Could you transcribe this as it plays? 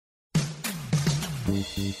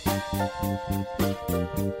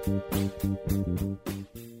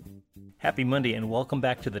Happy Monday and welcome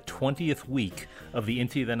back to the 20th week of the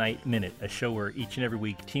Into the Night Minute, a show where each and every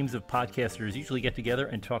week teams of podcasters usually get together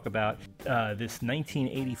and talk about this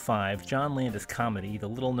 1985 John Landis comedy, the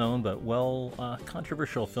little known but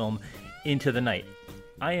controversial film Into the Night.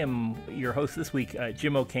 I am your host this week,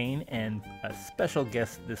 Jim O'Kane, and a special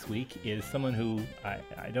guest this week is someone who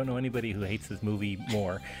I don't know anybody who hates this movie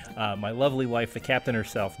more. My lovely wife, the captain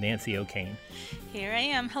herself, Nancy O'Kane. Here I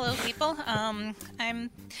am. Hello, people. I'm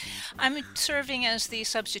serving as the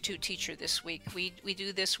substitute teacher this week. We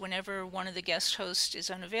do this whenever one of the guest hosts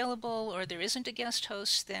is unavailable or there isn't a guest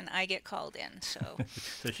host, then I get called in. So,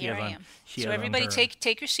 here I am. So everybody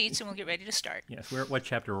take your seats and we'll get ready to start. Yes. What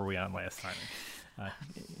chapter were we on last time?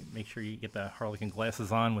 Make sure you get the Harlequin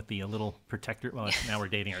glasses on with the little protector. Well, now we're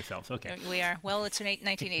dating ourselves. Okay. We are. Well, it's a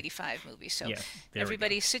 1985 movie, so yeah,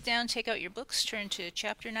 everybody sit down, take out your books, turn to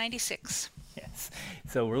chapter 96. Yes.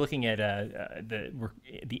 So we're looking at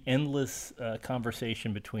the endless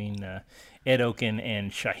conversation between Ed Oken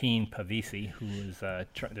and Shaheen Pavisi, who is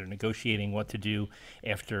they're negotiating what to do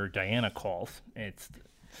after Diana calls. It's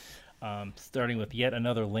starting with yet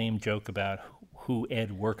another lame joke about who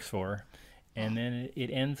Ed works for. And then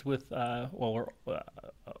it ends with a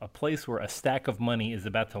place where a stack of money is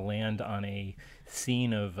about to land on a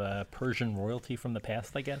scene of Persian royalty from the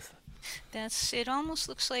past, I guess. It almost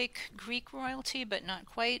looks like Greek royalty, but not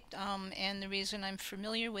quite. And the reason I'm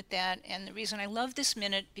familiar with that, and the reason I love this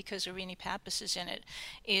minute because Irini Pappas is in it,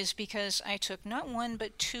 is because I took not one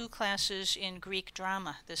but 2 classes in Greek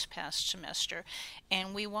drama this past semester,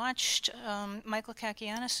 and we watched Michael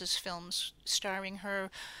Kakianis's films starring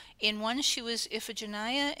her. In one, she was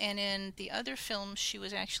Iphigenia, and in the other film, she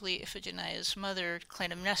was actually Iphigenia's mother,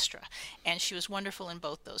 Clytemnestra, and she was wonderful in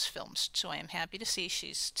both those films. So I am happy to see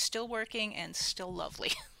she's still working and still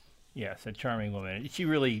lovely. Yes, a charming woman. She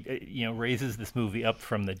really, raises this movie up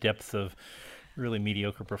from the depths of really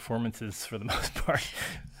mediocre performances for the most part.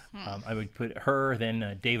 I would put her,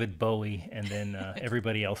 then David Bowie, and then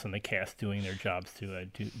everybody else in the cast doing their jobs to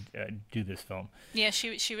do this film. Yeah,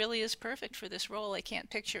 she really is perfect for this role. I can't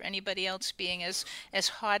picture anybody else being as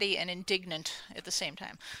haughty and indignant at the same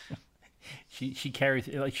time. She carries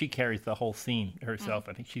the whole scene herself.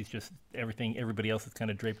 I think she's just everything. Everybody else is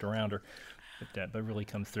kind of draped around her, but really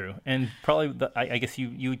comes through. And probably I guess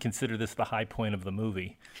you would consider this the high point of the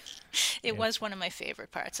movie. It was one of my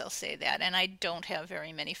favorite parts, I'll say that, and I don't have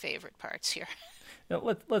very many favorite parts here. Now,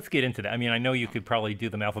 let's get into that. I mean, I know you could probably do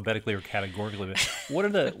them alphabetically or categorically, but what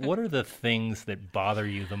are the things that bother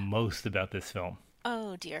you the most about this film?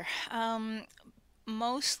 Oh dear.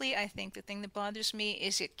 Mostly, I think the thing that bothers me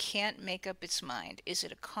is it can't make up its mind. Is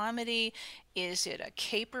it a comedy? Is it a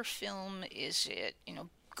caper film? Is it,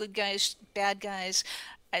 good guys, bad guys?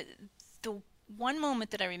 The one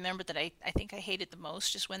moment that I remember that I think I hated the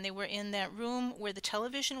most is when they were in that room where the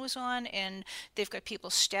television was on and they've got people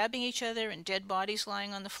stabbing each other and dead bodies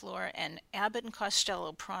lying on the floor and Abbott and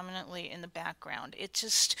Costello prominently in the background. It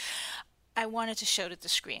just, I wanted to shout at the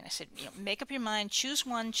screen. I said, make up your mind, choose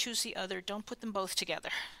one, choose the other, don't put them both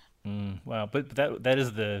together. Wow, but that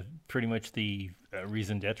is pretty much the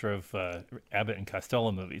raison d'etre of Abbott and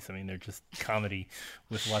Costello movies. I mean, they're just comedy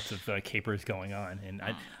with lots of capers going on. And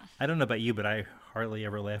I don't know about you, but I hardly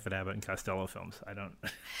ever laugh at Abbott and Costello films. I don't.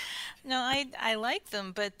 No, I like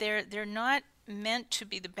them, but they're not meant to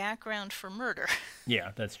be the background for murder.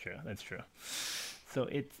 Yeah, that's true. So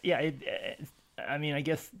I mean, I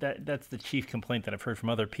guess that's the chief complaint that I've heard from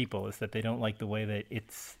other people is that they don't like the way that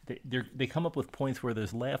they come up with points where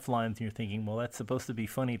there's laugh lines and you're thinking, well, that's supposed to be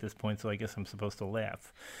funny at this point, so I guess I'm supposed to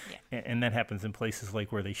laugh. Yeah. And that happens in places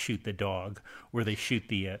like where they shoot the dog, where they shoot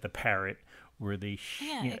the parrot, where they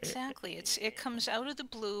exactly. It comes out of the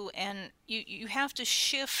blue, and you have to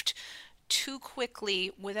shift too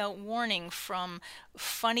quickly without warning from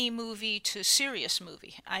funny movie to serious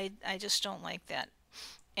movie. I just don't like that.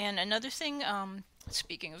 And another thing,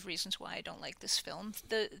 speaking of reasons why I don't like this film,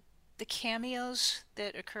 the cameos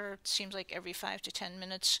that occur seems like every 5 to 10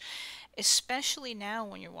 minutes, especially now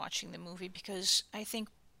when you're watching the movie, because I think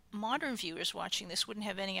modern viewers watching this wouldn't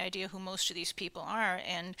have any idea who most of these people are.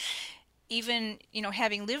 And even,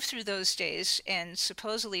 having lived through those days and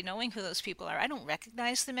supposedly knowing who those people are, I don't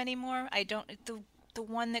recognize them anymore. The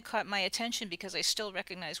one that caught my attention, because I still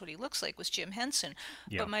recognize what he looks like, was Jim Henson.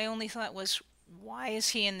 Yeah. But my only thought was, why is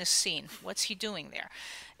he in this scene? What's he doing there?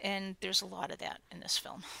 And there's a lot of that in this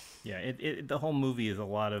film. Yeah, the whole movie is a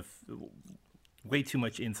lot of way too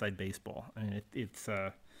much inside baseball. I mean, it's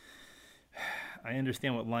I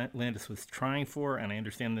understand what Landis was trying for, and I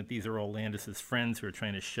understand that these are all Landis's friends who are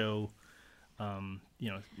trying to show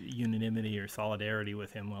unanimity or solidarity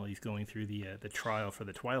with him while he's going through the trial for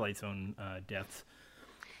the Twilight Zone deaths.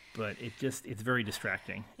 But it's very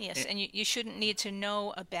distracting. Yes, and you shouldn't need to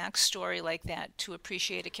know a backstory like that to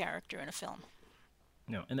appreciate a character in a film.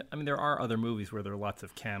 No, and I mean there are other movies where there are lots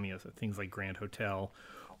of cameos, things like Grand Hotel,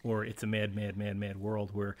 or It's a Mad, Mad, Mad, Mad World,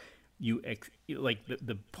 where like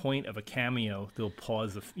the point of a cameo, they'll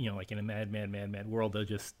pause, like in a Mad, Mad, Mad, Mad World, they'll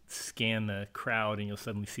just scan the crowd, and you'll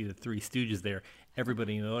suddenly see the Three Stooges there.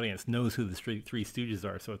 Everybody in the audience knows who the Three Stooges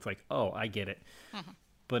are, so it's like, oh, I get it. Mm-hmm.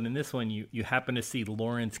 But in this one, you happen to see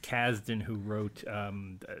Lawrence Kasdan, who wrote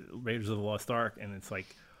Raiders of the Lost Ark, and it's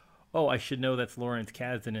like, oh, I should know that's Lawrence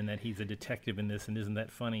Kasdan and that he's a detective in this, and isn't that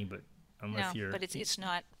funny? But unless you're... but it's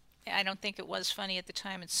not... I don't think it was funny at the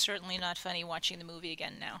time. It's certainly not funny watching the movie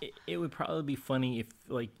again now. It would probably be funny if,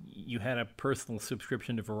 like, you had a personal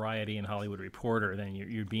subscription to Variety and Hollywood Reporter. Then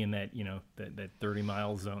you'd be in that, that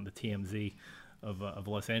 30-mile zone, the TMZ of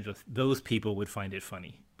Los Angeles. Those people would find it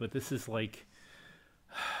funny. But this is like,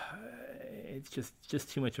 it's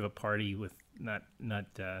just too much of a party with not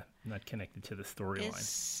connected to the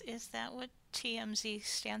storyline. Is that what TMZ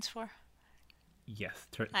stands for? Yes.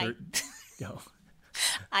 No.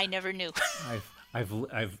 I never knew.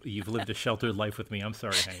 You've lived a sheltered life with me. I'm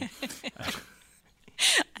sorry, honey.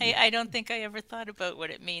 I don't think I ever thought about what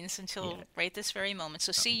it means until right this very moment.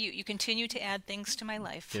 So see, you continue to add things to my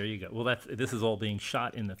life. There you go. Well, this is all being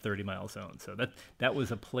shot in the 30-mile zone. So that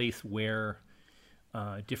was a place where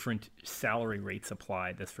different salary rates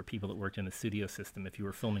applied. That's for people that worked in the studio system. If you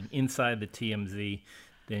were filming inside the TMZ,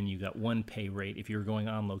 then you got one pay rate. If you were going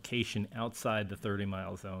on location outside the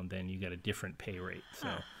 30-mile zone, then you got a different pay rate.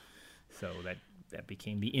 So that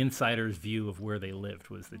became the insider's view of where they lived,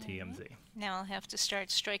 was the TMZ. Now I'll have to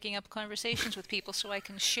start striking up conversations with people so I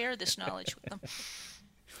can share this knowledge with them.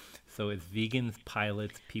 So it's vegans,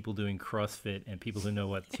 pilots, people doing CrossFit, and people who know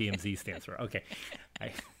what TMZ stands for. Okay.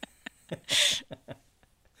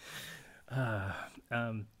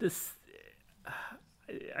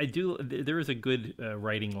 There is a good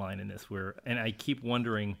writing line in this and I keep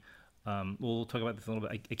wondering, we'll talk about this a little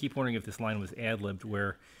bit. I keep wondering if this line was ad-libbed,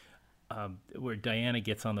 where Diana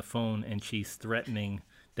gets on the phone and she's threatening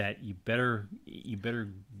that you better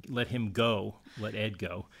let him go, let Ed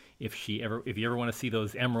go, if you ever want to see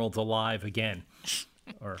those emeralds alive again.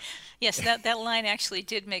 Yes, that line actually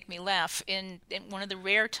did make me laugh. In one of the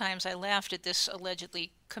rare times I laughed at this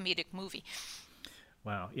allegedly comedic movie.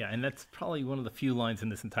 Wow, yeah, and that's probably one of the few lines in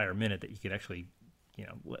this entire minute that you could actually,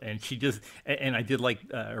 and she just, and I did like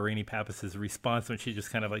Irene Pappas's response when she just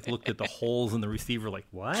kind of like looked at the holes in the receiver like,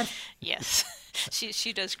 what? Yes,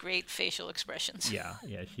 she does great facial expressions. Yeah,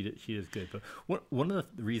 she does good. But one of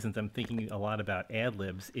the reasons I'm thinking a lot about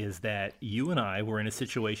ad-libs is that you and I were in a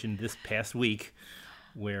situation this past week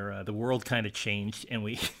where the world kind of changed, and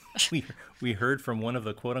we heard from one of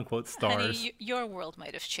the quote-unquote stars. Honey, your world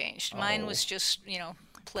might have changed. Mine was just,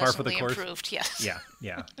 pleasantly improved. Yes.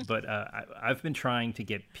 Yeah. But I've been trying to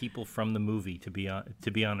get people from the movie to be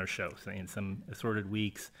on our show. So in some assorted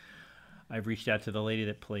weeks, I've reached out to the lady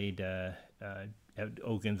that played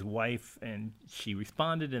Ogun's wife, and she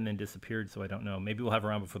responded and then disappeared, so I don't know. Maybe we'll have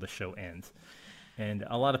her on before the show ends. And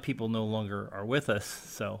a lot of people no longer are with us.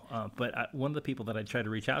 So, but one of the people that I try to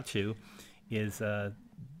reach out to is the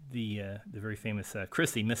very famous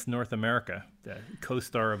Chrissy, Miss North America, the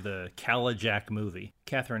co-star of the Calajack movie.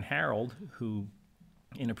 Catherine Harold, who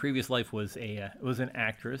in a previous life was an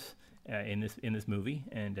actress in this movie,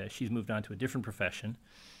 and she's moved on to a different profession.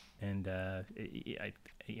 And I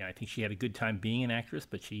think she had a good time being an actress,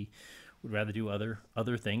 but she would rather do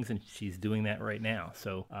other things, and she's doing that right now.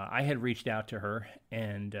 So I had reached out to her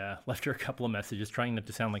and left her a couple of messages, trying not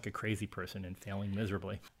to sound like a crazy person and failing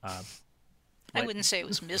miserably. I wouldn't say it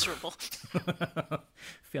was miserable.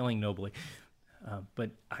 Failing nobly.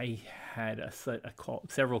 But I had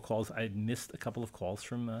several calls. I had missed a couple of calls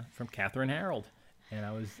from Catherine Harold, and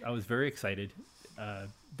I was very excited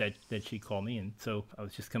that she called me. And so I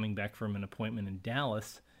was just coming back from an appointment in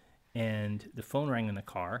Dallas, and the phone rang in the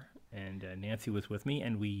car. And Nancy was with me,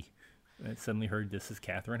 and we suddenly heard, "This is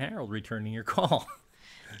Catherine Harold returning your call."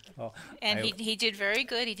 Well, and he did very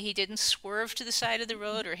good. He didn't swerve to the side of the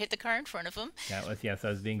road or hit the car in front of him. That was, yes, I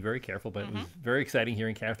was being very careful, but it was very exciting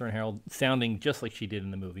hearing Catherine Harold sounding just like she did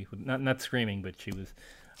in the movie. Not screaming, but she was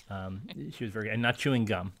very, and not chewing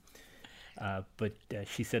gum. But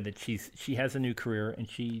she said that she has a new career, and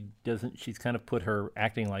she's kind of put her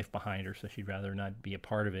acting life behind her, so she'd rather not be a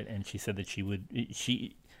part of it. And she said that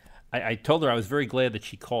I told her I was very glad that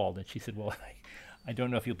she called, and she said, "Well, I don't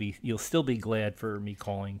know if you'll still be glad for me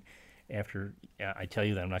calling after I tell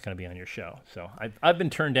you that I'm not going to be on your show. So I've been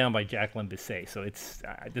turned down by Jacqueline Bisset, so it's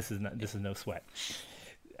this is no sweat.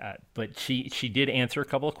 But she did answer a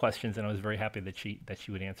couple of questions, and I was very happy that she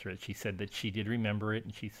would answer it. She said that she did remember it,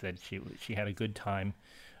 and she said she had a good time,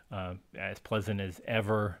 as pleasant as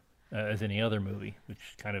ever as any other movie, which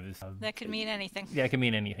kind of is. That could mean anything. Yeah, it could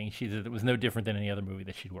mean anything. She said it was no different than any other movie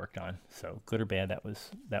that she'd worked on. So good or bad, that was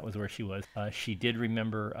where she was. She did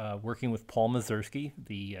remember working with Paul Mazursky,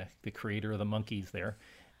 the creator of the Monkees there,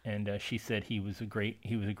 and she said he was a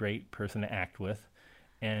great person to act with.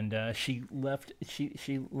 And she let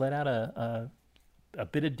out a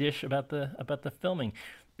bit of dish about the filming,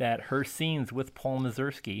 that her scenes with Paul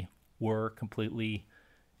Mazursky were completely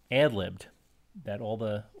ad-libbed. That all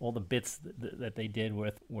the bits that they did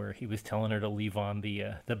with where he was telling her to leave on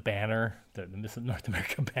the banner, the Miss North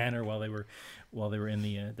America banner while they were in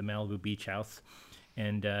the Malibu beach house,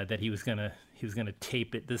 and that he was gonna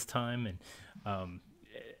tape it this time,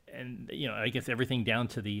 and I guess everything down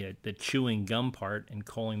to the chewing gum part and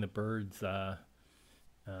calling the birds Mo,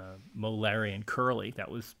 Larry, and Curly. That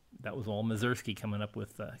was all Mazursky coming up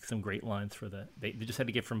with some great lines for they just had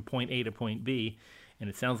to get from point A to point B, and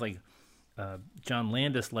it sounds like John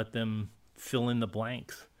Landis let them fill in the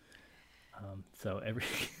blanks.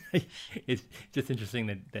 It's just interesting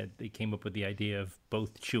that they came up with the idea of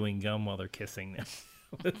both chewing gum while they're kissing.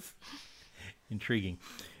 It's intriguing.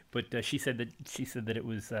 But she said that it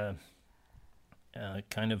was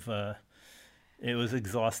it was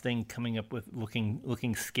exhausting coming up with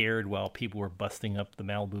looking scared while people were busting up the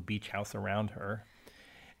Malibu beach house around her.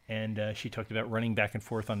 And she talked about running back and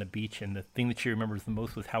forth on the beach, and the thing that she remembers the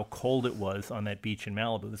most was how cold it was on that beach in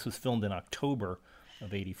Malibu. This was filmed in October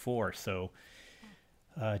of '84, so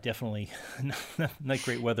definitely not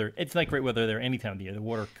great weather. It's not great weather there any time of the year. The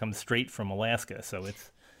water comes straight from Alaska, so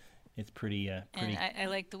it's pretty. And I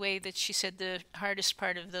like the way that she said the hardest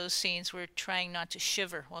part of those scenes were trying not to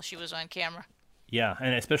shiver while she was on camera. Yeah,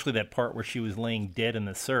 and especially that part where she was laying dead in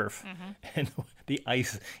the surf, and the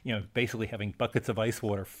ice, basically having buckets of ice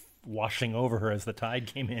water washing over her as the tide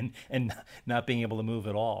came in, and not being able to move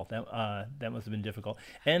at all. That must have been difficult.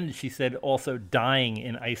 And she said also dying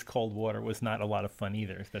in ice cold water was not a lot of fun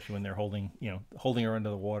either, especially when they're holding her under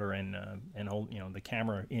the water and hold the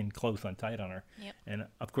camera in close on tight on her. Yep. And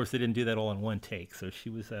of course they didn't do that all in one take, so she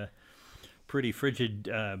was pretty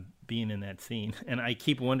frigid being in that scene. And I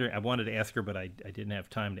keep wondering, I wanted to ask her, but I didn't have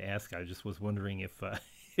time to ask. I just was wondering if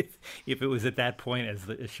it was at that point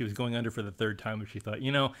as she was going under for the third time, if she thought,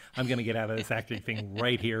 I'm going to get out of this acting thing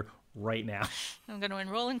right here, right now. I'm going to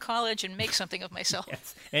enroll in college and make something of myself.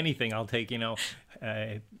 Yes, anything. I'll take,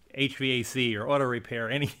 HVAC or auto repair,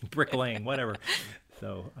 anything, bricklaying, whatever.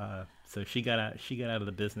 So she got out of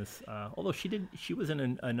the business. Although she was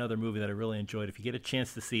in another movie that I really enjoyed. If you get a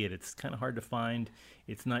chance to see it, it's kind of hard to find.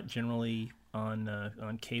 It's not generally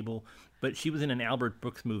on cable, but she was in an Albert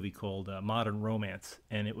Brooks movie called Modern Romance,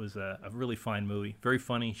 and it was a really fine movie, very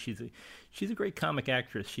funny. She's a great comic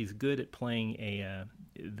actress. She's good at playing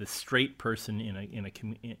the straight person in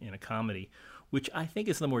a comedy, which I think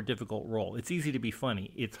is the more difficult role. It's easy to be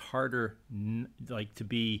funny. It's harder to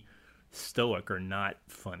be stoic or not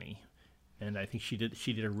funny. And I think she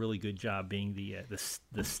did a really good job being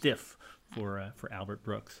the stiff for Albert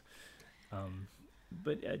Brooks.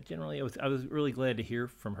 But generally, I was really glad to hear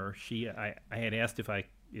from her. I had asked if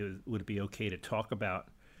would it be okay to talk about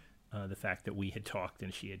the fact that we had talked,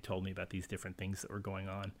 and she had told me about these different things that were going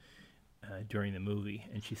on during the movie.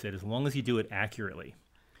 And she said, as long as you do it accurately.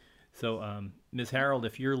 So, Ms. Harold,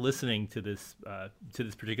 if you're listening to this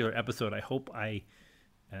particular episode, I hope I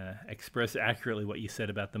express accurately what you said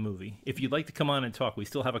about the movie. If you'd like to come on and talk, we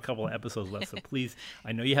still have a couple of episodes left, so please,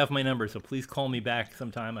 I know you have my number, so please call me back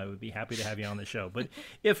sometime. I would be happy to have you on the show. But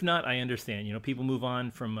if not, I understand. People move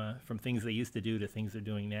on from things they used to do to things they're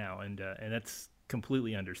doing now, and that's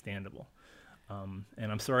completely understandable. And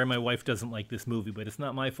I'm sorry my wife doesn't like this movie, but it's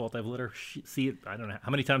not my fault. I've let her see it. I don't know. How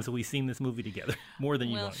many times have we seen this movie together? More than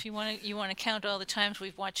you want. Well, if you want to count all the times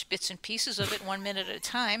we've watched bits and pieces of it 1 minute at a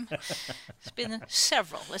time, it's been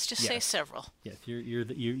several. Let's just say several. Yes,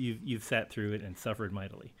 you've sat through it and suffered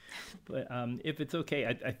mightily. But if it's okay,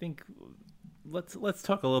 I think let's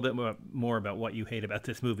talk a little bit more about what you hate about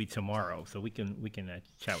this movie tomorrow, so we can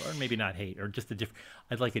chat, or maybe not hate, or just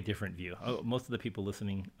I'd like a different view. Most of the people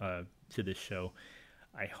listening to this show,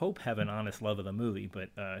 I hope, have an honest love of the movie, but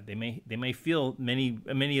they may feel many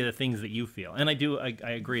of the things that you feel, and I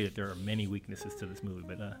agree that there are many weaknesses to this movie,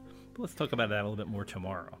 but let's talk about that a little bit more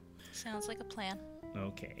tomorrow. Sounds like a plan.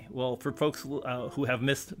 Okay. Well, for folks who have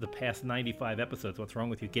missed the past 95 episodes, what's wrong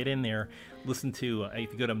with you? Get in there. Listen to,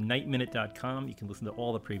 if you go to nightminute.com, you can listen to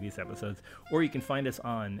all the previous episodes. Or you can find us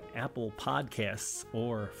on Apple Podcasts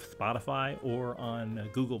or Spotify or on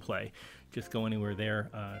Google Play. Just go anywhere there,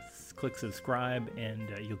 click subscribe, and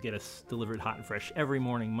you'll get us delivered hot and fresh every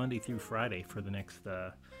morning, Monday through Friday, for the next,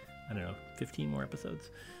 15 more episodes.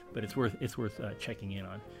 But it's worth checking in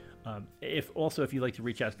on. If you'd like to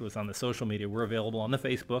reach out to us on the social media, we're available on the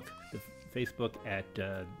Facebook at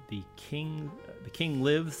the King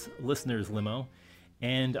Lives Listeners Limo,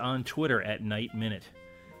 and on Twitter at Night Minute.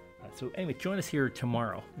 So anyway, join us here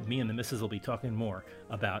tomorrow. Me and the missus will be talking more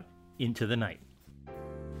about Into the Night.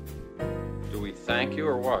 Do we thank you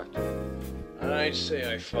or what? I'd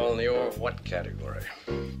say I fall in the or what category.